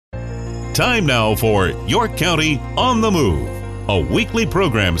Time now for Your County on the Move, a weekly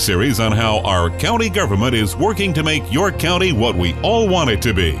program series on how our county government is working to make your county what we all want it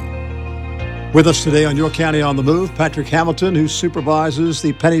to be. With us today on Your County on the Move, Patrick Hamilton, who supervises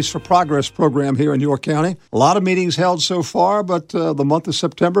the Pennies for Progress program here in York County. A lot of meetings held so far, but the month of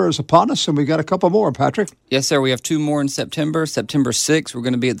September is upon us, and we got a couple more, Patrick. Yes, sir. We have two more in September. September 6th, we're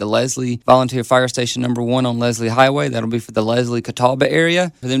going to be at the Leslie Volunteer Fire Station number 1 on Leslie Highway. That'll be for the Leslie-Catawba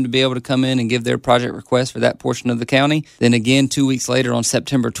area, for them to be able to come in and give their project request for that portion of the county. Then again, 2 weeks later on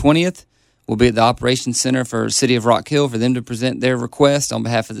September 20th, we'll be at the Operations Center for City of Rock Hill for them to present their request on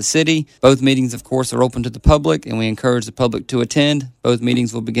behalf of the city. Both meetings, of course, are open to the public, and we encourage the public to attend. Both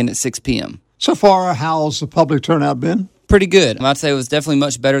meetings will begin at 6 p.m. So far, how's the public turnout been? Pretty good. I'd say it was definitely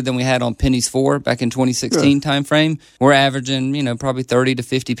much better than we had on Pennies 4 back in 2016 timeframe. We're averaging, probably 30 to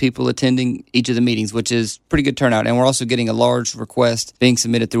 50 people attending each of the meetings, which is pretty good turnout. And we're also getting a large request being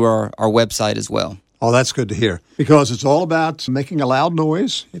submitted through our website as well. Oh, that's good to hear, because it's all about making a loud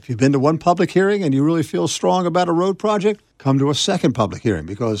noise. If you've been to one public hearing and you really feel strong about a road project, come to a second public hearing,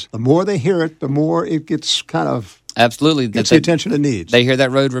 because the more they hear it, the more it gets kind of absolutely gets the attention it needs. They hear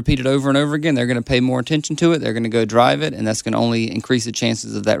that road repeated over and over again. They're going to pay more attention to it. They're going to go drive it, and that's going to only increase the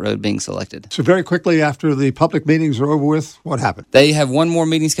chances of that road being selected. So very quickly after the public meetings are over with, what happened? They have one more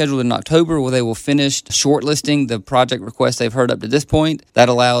meeting scheduled in October where they will finish shortlisting the project requests they've heard up to this point. That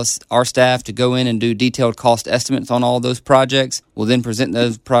allows our staff to go in and do detailed cost estimates on all those projects. We'll then present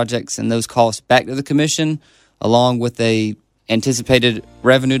those projects and those costs back to the commission along with a anticipated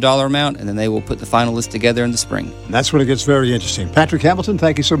revenue dollar amount, and then they will put the final list together in the spring. And that's when it gets very interesting. Patrick Hamilton,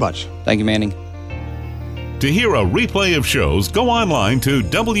 thank you so much. Thank you, Manning. To hear a replay of shows, go online to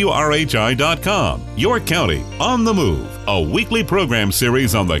WRHI.com. Your County on the Move, a weekly program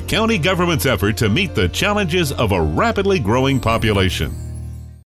series on the county government's effort to meet the challenges of a rapidly growing population.